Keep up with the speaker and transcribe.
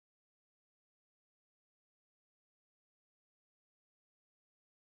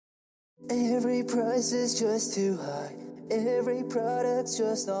Every price is just too high. Every product's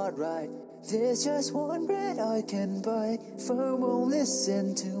just not right. There's just one bread I can buy. Firm won't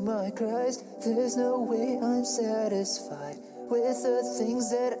listen to my cries. There's no way I'm satisfied with the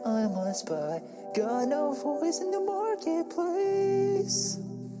things that I must buy. Got no voice in the marketplace.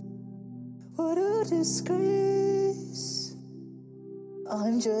 What a disgrace.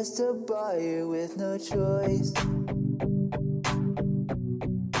 I'm just a buyer with no choice.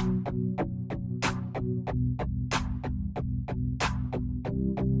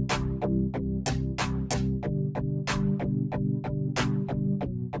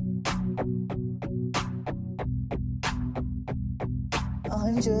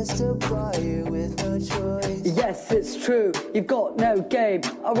 I'm just a buyer with no choice. Yes, it's true, you've got no game.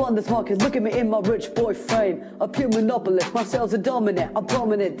 I run this market, look at me in my rich boy frame. A pure monopolist, my sales are dominant, I'm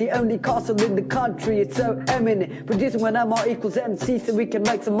prominent. The only castle in the country, it's so eminent. Producing when MR equals MC so we can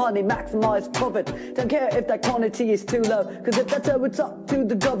make some money, maximize profit. Don't care if that quantity is too low, cause if that's so, it's up to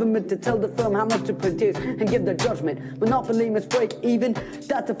the government to tell the firm how much to produce and give their judgment. Monopoly must break even,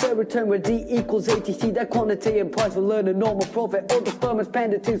 that's a fair return where D equals ATC. That quantity and price will earn a normal profit. All the firm is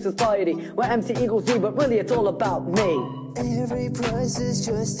pander to society, where MC equals D, but really it's all about me. Every price is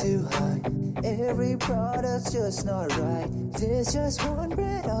just too high. Every product's just not right. There's just one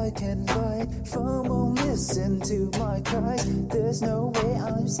bread I can buy. Firm won't listen to my cries. There's no way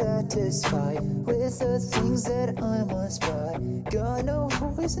I'm satisfied with the things that I must buy. Got no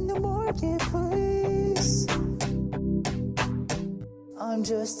voice in the marketplace. I'm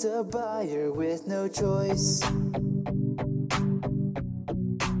just a buyer with no choice.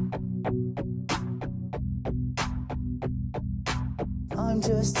 I'm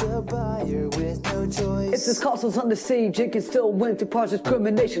just a buyer with no choice. If this castle's under siege, it can still win through price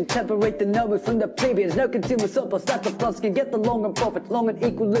discrimination. Separate the numbers from the plebeians. No consumer surplus, that's the plus. Can get the long run profits, long and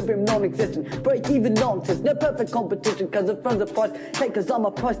equilibrium non-existent. Break even nonsense, no perfect competition, cause it runs the price. Takers on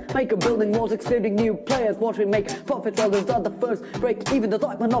my price, maker building walls, excluding new players. Watch me make profits, others other firms break even. There's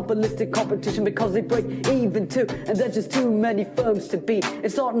like monopolistic competition because they break even too. And there's just too many firms to beat.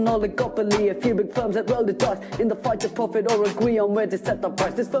 It's not an oligopoly, a few big firms that roll the dice in the fight to profit or agree on where to set the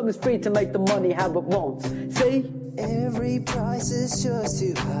price. This firm is free to make the money how it wants. See? Every price is just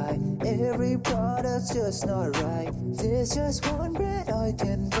too high. Every product's just not right. There's just one bread I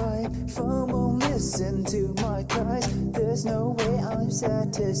can buy. Firm won't listen to my cries. There's no way I'm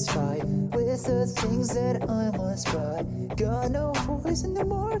satisfied with the things that I must buy. Got no voice in the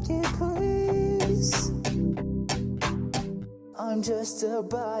marketplace. I'm just a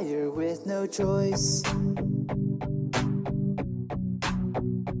buyer with no choice.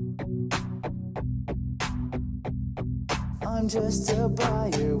 I'm just a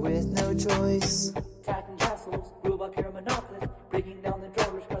buyer with no choice. Attacking castles, rule by pure monopolists, breaking down the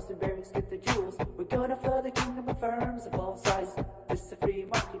drawers, crossing barriers, get the jewels. We're gonna flood the kingdom of firms of all sizes. This is a free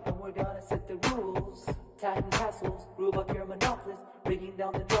market and we're gonna set the rules. Attacking castles, rule by pure monopolists, breaking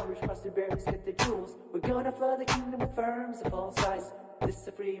down the drawers, crossing barriers, get the jewels. We're gonna flood the kingdom of firms of all sizes. This is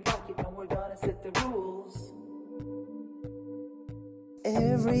a free market and we're gonna set the rules.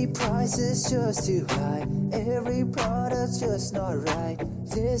 Every price is just too high. Every product's just not right.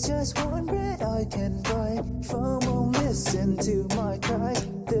 There's just one bread I can buy. Firm won't listen to my cries.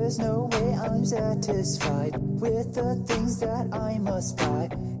 There's no way I'm satisfied with the things that I must buy.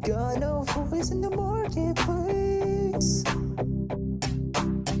 Got no voice in the marketplace.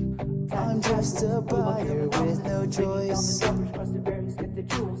 I'm just a buyer with no choice.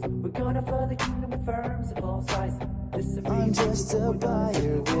 We're gonna flood the kingdom of firms of all sizes. I'm just a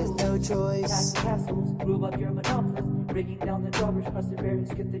buyer with no choice. Castles, rule by pure monopolists, breaking down the drawbridge, cross the barriers,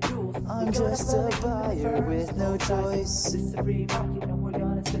 get the jewels. I'm just a buyer with no choice. This is a free market and we're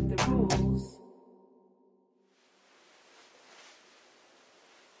gonna set the rules.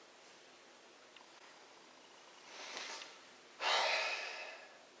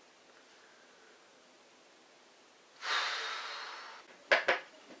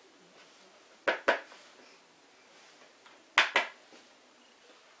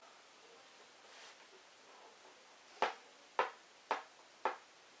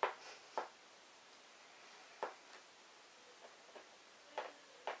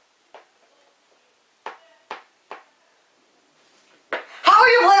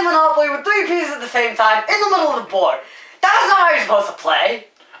 Monopoly with 3 pieces at the same time in the middle of the board. That's not how you're supposed to play.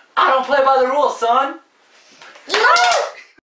 I don't play by the rules, son.